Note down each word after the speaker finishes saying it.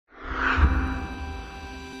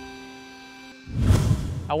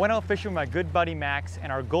I went out fishing with my good buddy Max, and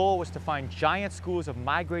our goal was to find giant schools of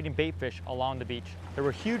migrating bait fish along the beach. There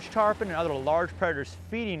were huge tarpon and other large predators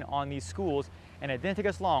feeding on these schools, and it didn't take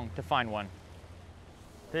us long to find one.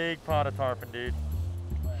 Big pod of tarpon, dude.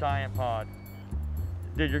 Giant pod.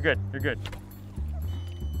 Dude, you're good, you're good.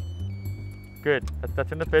 Good,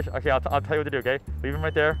 that's in the fish. Okay, I'll tell you what to do, okay? Leave him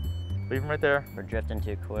right there, leave him right there. We're drifting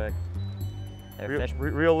too quick.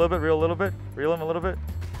 Reel a little bit, reel a little bit, reel him a little bit.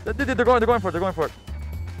 Dude, they're going for it, they're going for it.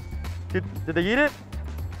 Dude, did they eat it?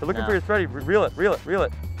 They're looking for your thready. Reel it, reel it, reel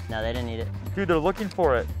it. No, they didn't eat it. Dude, they're looking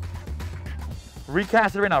for it.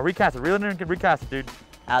 Recast it right now, recast it. Reel it in and recast it, dude.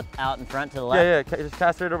 Out in front to the left? Yeah, just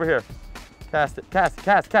cast it right over here. Cast it, cast,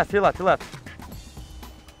 to your left, to your left.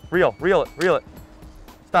 Reel it, reel it.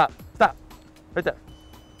 Stop, right there.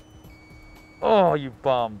 Oh, you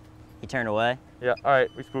bum. He turned away? Yeah, all right,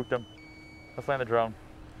 we spooked him. Let's land the drone.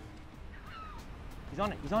 He's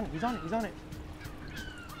on it, he's on it, he's on it, he's on it.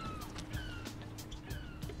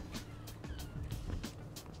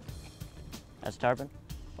 That's tarpon?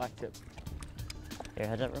 Blacktip. Here,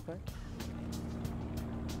 heads up real quick.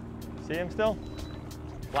 See him still?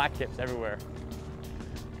 Blacktips everywhere.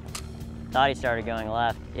 Thought he started going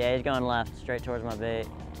left. Yeah, he's going left, straight towards my bait.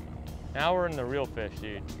 Now we're in the real fish,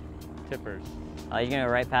 dude. Tippers. Oh, he's gonna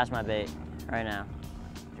go right past my bait, right now.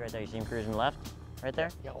 He's right there, you see him cruising left? Right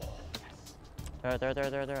there? Yeah, oh, yes. Throw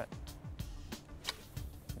it.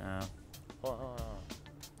 No. Oh.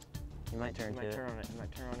 He might turn to it. He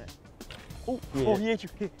might turn on it. Oh, yeah. Oh, he ate you.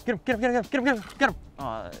 Get him.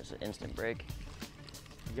 Oh, it's an instant break.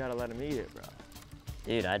 You gotta let him eat it, bro.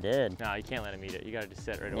 Dude, I did. No, you can't let him eat it. You gotta just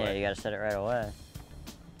set it right away. Yeah, you gotta set it right away.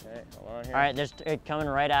 Okay, hold on here. All right, there's it coming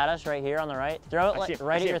right at us, right here on the right. Throw it like,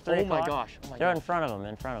 right at your 3 o'clock. Oh my gosh. Throw it in front of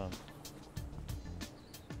him,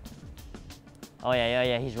 Oh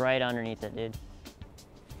yeah, he's right underneath it, dude.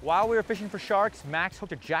 While we were fishing for sharks, Max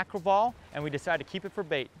hooked a jack crevalle, and we decided to keep it for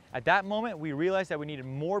bait. At that moment, we realized that we needed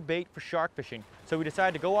more bait for shark fishing, so we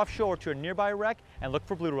decided to go offshore to a nearby wreck and look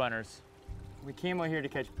for blue runners. We came out here to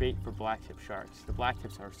catch bait for blacktip sharks. The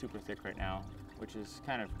blacktips are super thick right now, which is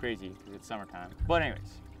kind of crazy because it's summertime. But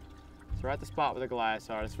anyways, so we're at the spot where the Goliaths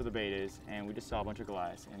are, that's where the bait is, and we just saw a bunch of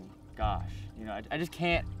Goliaths, and gosh, you know, I just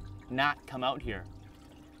can't not come out here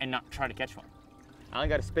and not try to catch one. I only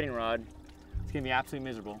got a spinning rod. It's gonna be absolutely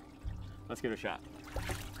miserable. Let's give it a shot.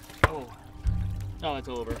 Oh, it's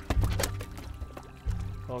over.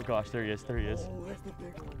 Oh gosh, there he is, there he is. Oh, that's the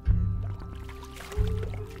big one.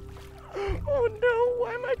 Oh no,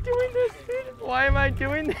 why am I doing this, dude? Why am I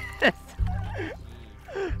doing this?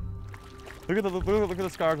 Look at the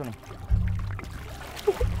scars on him.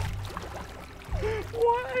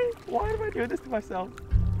 Why am I doing this to myself?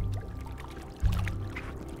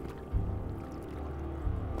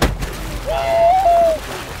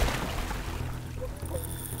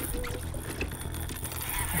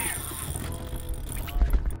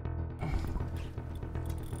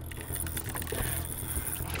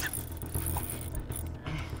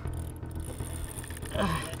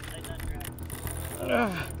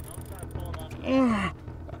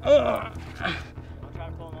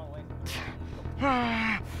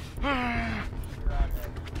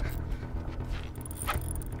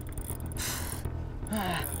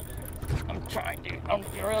 I'm trying, dude. I don't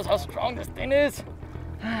realize how strong this thing is.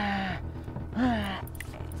 Can't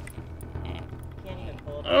even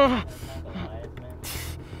pull it up.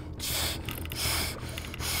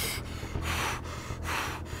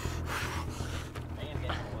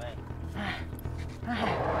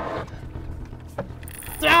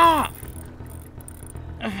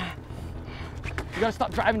 You gotta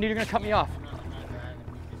stop driving, dude. You're gonna cut me off.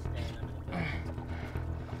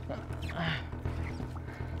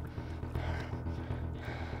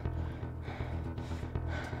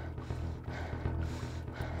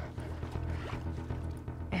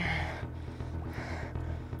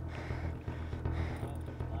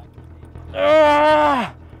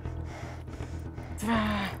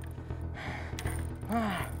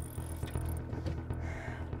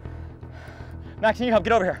 Max, you need help.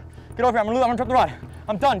 Get over here. Get over here. I'm gonna drop the rod.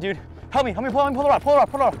 I'm done, dude. Help me pull the rod. Pull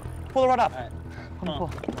the rod up. Right. Help me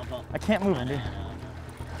pull. I can't move him, dude.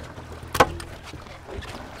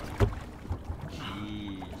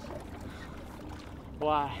 Jeez.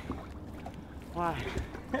 Why?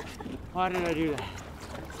 Why did I do that?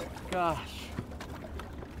 Gosh.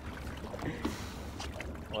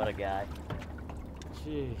 What a guy.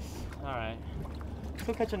 Jeez. All right. Let's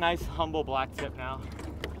go catch a nice, humble blacktip now.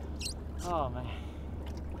 Oh man.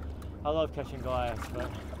 I love catching Goliaths, but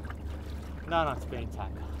not on spinning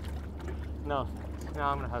tackle. No. Now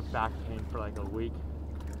I'm gonna have back pain for like a week.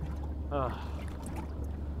 Ugh.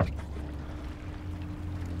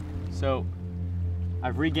 So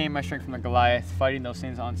I've regained my strength from the Goliath. Fighting those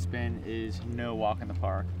things on spin is no walk in the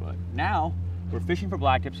park. But now we're fishing for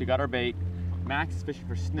blacktips. We got our bait. Max is fishing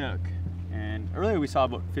for snook. And earlier we saw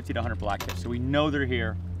about 50 to 100 blacktips, so we know they're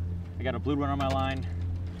here. I got a blue runner on my line.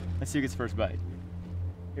 Let's see who gets first bite.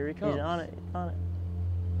 Here he comes. He's on it, he's on it.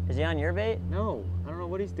 Is he on your bait? No, I don't know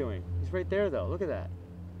what he's doing. He's right there though, look at that.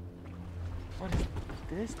 What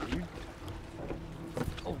is this, dude?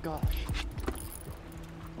 Oh gosh.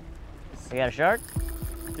 You got a shark?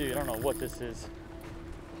 Dude, I don't know what this is.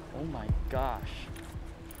 Oh my gosh.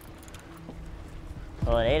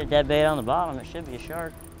 Well, it ate a dead bait on the bottom. It should be a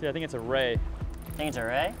shark. Dude, I think it's a ray. Think it's a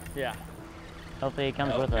ray? Yeah. Hopefully he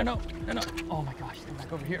comes with us. No. Oh my gosh, they're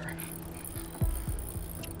back over here.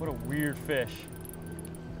 What a weird fish.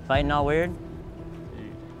 Fighting all weird?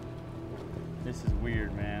 Dude, this is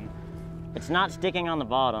weird, man. It's not sticking on the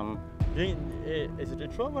bottom. Is it a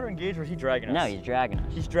trolling motor engaged or is he dragging us? No, he's dragging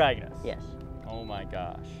us. He's dragging us? Yes. Oh my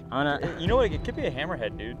gosh. You know what, it could be a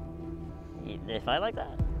hammerhead, dude. They fight like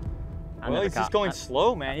that? Well, he's just going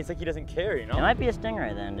slow, man. He's like he doesn't care, you know? It might be a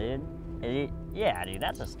stingray then, dude. Is he? Yeah, dude,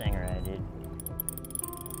 that's a stingray, dude.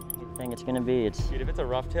 What do you think it's gonna be? Dude, if it's a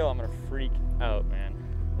rough tail, I'm gonna freak out, man.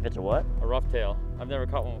 If it's a what? A rough tail. I've never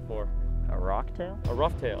caught one before. A rock tail? A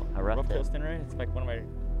rough tail. A rough tail stingray? It's like one of my...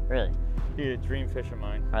 Really? Dude, a dream fish of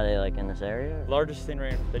mine. Are they like in this area? Largest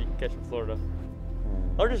stingray that you can catch in Florida.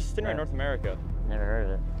 Largest stingray in North America. Never heard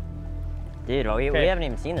of it. Dude, we haven't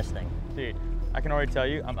even seen this thing. Dude, I can already tell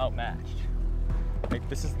you, I'm outmatched. Like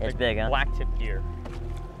this is like big, huh? blacktip gear.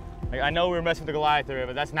 Like I know we were messing with the Goliath area,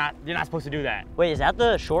 but that's not, you're not supposed to do that. Wait, is that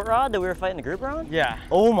the short rod that we were fighting the grouper on? Yeah.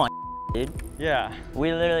 Oh my dude. Yeah.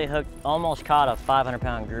 We literally almost caught a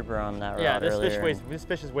 500-pound grouper on that rod. Yeah, earlier. this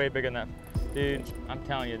fish is way bigger than that. Dude, I'm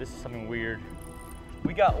telling you, this is something weird.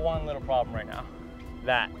 We got one little problem right now.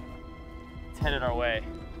 It's headed our way.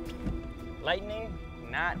 Lightning,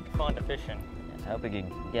 not fun to fish in. I hope we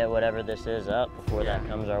can get whatever this is up before that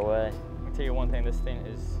comes our way. Let me tell you one thing, this thing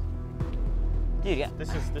is... Dude, yeah.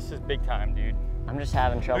 This is big time, dude. I'm just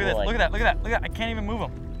having trouble. Look at that. I can't even move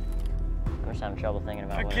him. I'm just having trouble thinking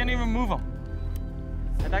about it. I can't even move him.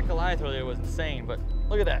 And that Goliath earlier was insane, but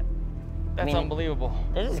look at that. That's unbelievable.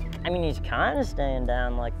 He's kind of staying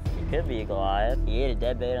down like he could be a Goliath. He ate a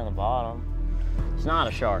dead bait on the bottom. It's not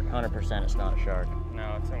a shark, 100% it's not a shark.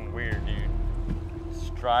 No, it's something weird, dude.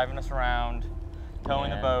 It's driving us around, towing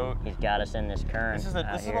the boat. He's got us in this current.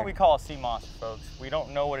 This is what we call a sea monster, folks. We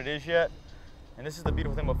don't know what it is yet. And this is the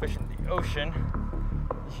beautiful thing about fishing the ocean.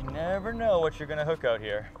 You never know what you're gonna hook out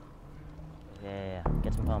here. Yeah,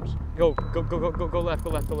 get some pumps. Go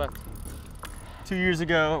left. 2 years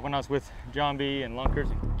ago, when I was with John B. and Lunkers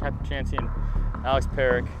and Captain Chansey and Alex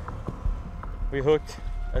Perrick, we hooked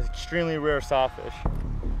an extremely rare sawfish.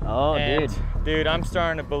 Oh, Dude, I'm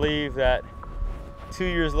starting to believe that 2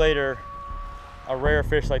 years later, a rare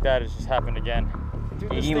fish like that has just happened again.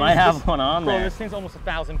 Dude, you might have one on there. Bro, this thing's almost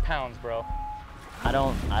 1,000 pounds, bro. I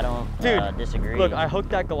don't disagree. Look, I hooked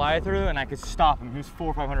that Goliath through and I could stop him. He was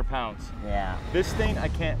 400 or 500 pounds. Yeah. This thing, I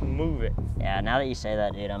can't move it. Yeah, now that you say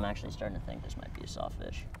that, dude, I'm actually starting to think this might be a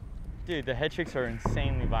sawfish. Dude, the headshakes are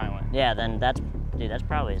insanely violent. Yeah, then that's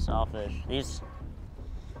probably a sawfish. Look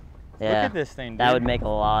at this thing, dude. That would make a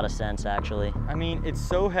lot of sense, actually. I mean, it's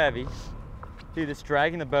so heavy. Dude, it's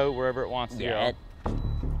dragging the boat wherever it wants to go.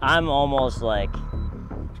 I'm almost like,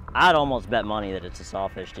 I'd almost bet money that it's a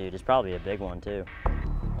sawfish, dude. It's probably a big one, too.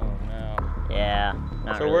 Oh, no. Yeah,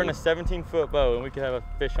 not So really. we're in a 17-foot boat, and we could have a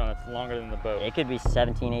fish on that's longer than the boat. It could be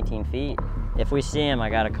 17, 18 feet. If we see him, I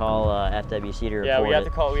gotta call FWC to report Yeah, we gotta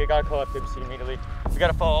call FWC immediately. We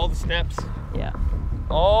gotta follow all the steps. Yeah.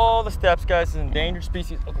 All the steps, guys. It's an endangered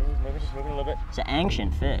species. Okay, just moving a little bit. It's an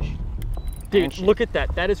ancient fish. Dude, look at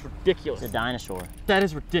that. That is ridiculous. It's a dinosaur. That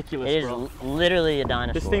is ridiculous, bro. It is literally a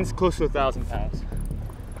dinosaur. This thing's close to 1,000 pounds.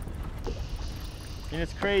 And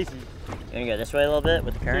it's crazy. You wanna go this way a little bit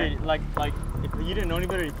with the current? Dude, like if you didn't know any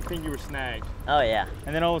better, you'd think you were snagged. Oh yeah.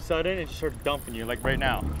 And then all of a sudden, it just started dumping you, like right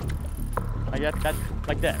now. Like that,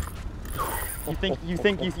 like that.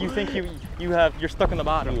 You're stuck on the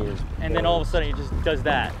bottom, and then all of a sudden it just does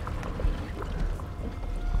that.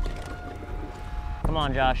 Come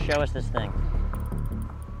on, Josh, show us this thing.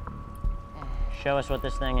 Show us what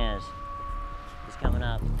this thing is. He's coming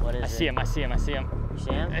up. What is it? I see him. You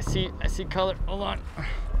see him? I see color. Hold on.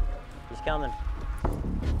 He's coming.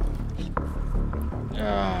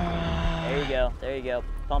 There you go.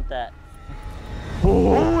 Pump that.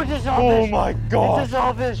 Oh, it's a sawfish. Oh my God. It's a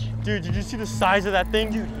sawfish. Dude, did you see the size of that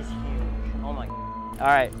thing? Dude, he's huge. Oh my. All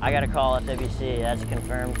right, I gotta call FWC. That's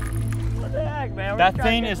confirmed. What the heck, man? That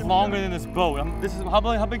thing is longer than this boat.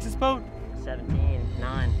 How big is this boat? 17,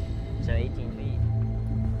 9. so 18 feet.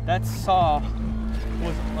 That saw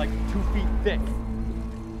was like 2 feet thick.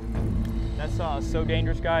 That saw is so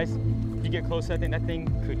dangerous, guys. If you get close to that thing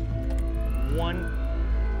could, 1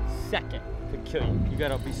 second could kill you. You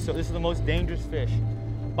gotta be so, this is the most dangerous fish.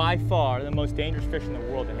 By far, the most dangerous fish in the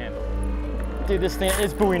world to handle. Dude, this thing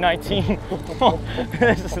is buoy 19.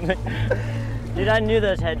 Dude, I knew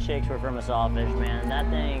those head shakes were from a sawfish, man. That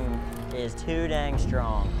thing is too dang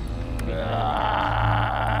strong. There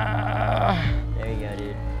you go,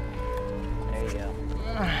 dude. There you go.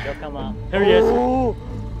 Go come up. There he is.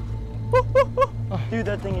 Dude,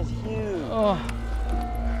 that thing is huge. Oh.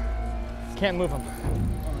 Can't move him. Oh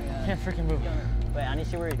my God. Can't freaking move him. Wait, I need to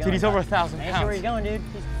see where he's going. Dude, he's over 1,000 pounds. I need to see where he's going, dude.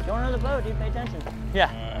 He's going under the boat, dude. Pay attention.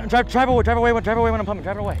 Yeah. Drive away when I'm pumping.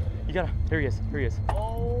 Drive it away. You gotta. Here he is. Here he is.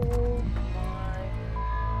 Oh my.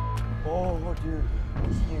 Oh, dude.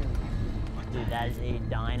 He's huge. Dude, that is a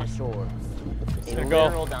dinosaur. A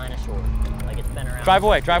literal dinosaur. Like it's been around. Drive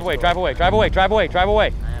away. I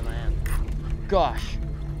am. Gosh.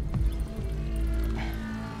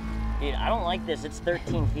 Dude, I don't like this. It's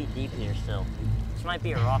 13 feet deep here still. This might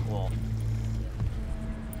be a rock wall.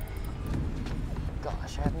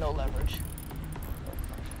 Gosh, I have no leverage.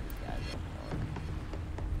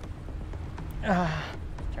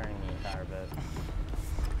 Turning the entire boat.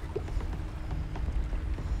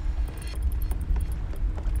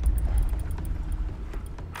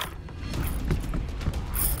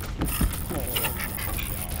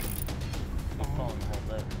 He's pulling the whole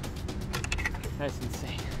boat. That's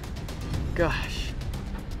insane. Gosh.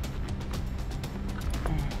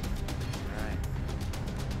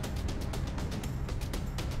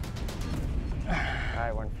 All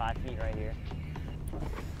right, we're in 5 feet right here.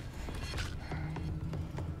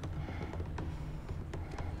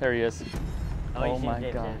 There he is. Oh my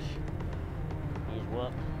gosh. He's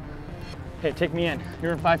whooped. Hey, take me in.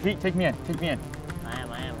 You're in 5 feet. Take me in. I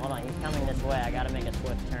am. Hold on, he's coming this way. I gotta make a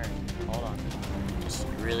swift turn. Hold on. Just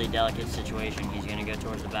really delicate situation. He's gonna go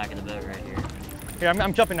towards the back of the boat right here. Here,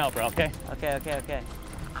 I'm jumping out, bro, okay? Okay.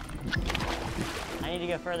 I need to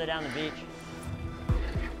go further down the beach.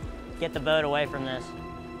 Get the boat away from this.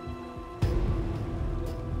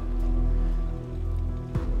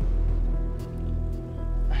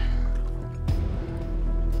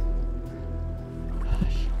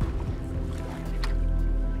 Gosh.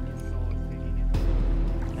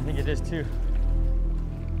 I think it is too.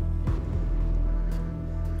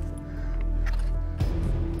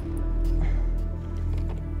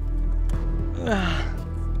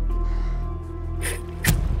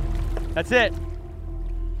 That's it.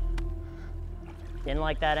 Didn't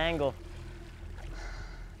like that angle.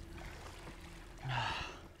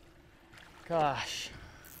 Gosh.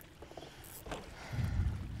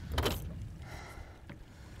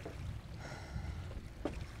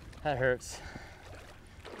 That hurts.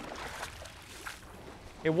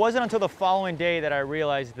 It wasn't until the following day that I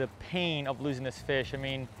realized the pain of losing this fish. I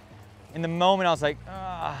mean, in the moment I was like,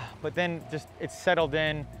 but then just it settled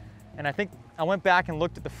in. And I think I went back and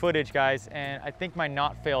looked at the footage, guys, and I think my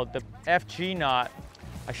knot failed. The FG knot,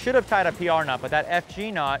 I should have tied a PR knot, but that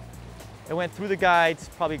FG knot, it went through the guides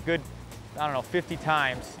probably good, I don't know, 50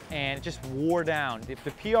 times, and it just wore down. The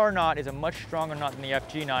PR knot is a much stronger knot than the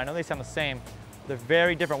FG knot. I know they sound the same. They're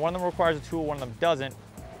very different. One of them requires a tool, one of them doesn't.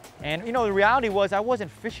 And you know, the reality was I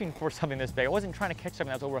wasn't fishing for something this big. I wasn't trying to catch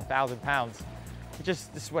something that's over 1,000 pounds. This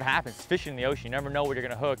is what happens, fishing in the ocean. You never know what you're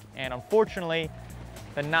gonna hook. And unfortunately,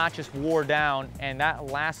 the knot just wore down, and that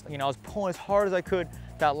last, I was pulling as hard as I could.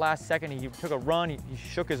 That last second, he took a run, he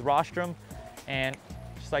shook his rostrum, and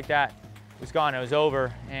just like that, it was gone, it was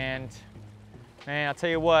over. And man, I'll tell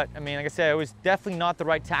you what, I mean, like I said, it was definitely not the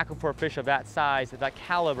right tackle for a fish of that size, of that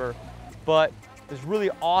caliber, but it was really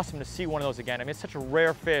awesome to see one of those again. I mean, it's such a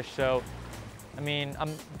rare fish, so, I mean,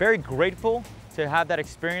 I'm very grateful to have that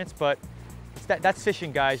experience, but that's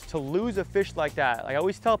fishing, guys. To lose a fish like that, like I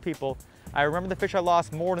always tell people, I remember the fish I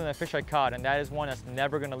lost more than the fish I caught, and that is one that's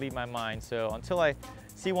never gonna leave my mind. So until I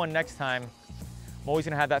see one next time, I'm always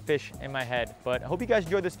gonna have that fish in my head. But I hope you guys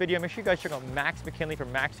enjoyed this video. Make sure you guys check out Max McKinley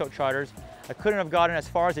from Maxed Out Charters. I couldn't have gotten as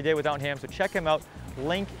far as I did without him, so check him out,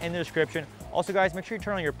 link in the description. Also guys, make sure you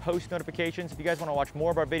turn on your post notifications. If you guys wanna watch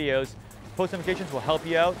more of our videos, post notifications will help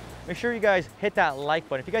you out. Make sure you guys hit that like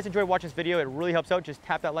button. If you guys enjoyed watching this video, it really helps out. Just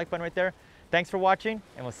tap that like button right there. Thanks for watching,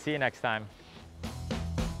 and we'll see you next time.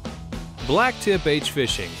 BlacktipH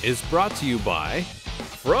Fishing is brought to you by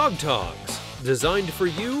Frog Tongs, designed for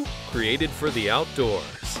you, created for the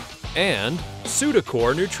outdoors, and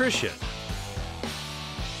Sudacor Nutrition.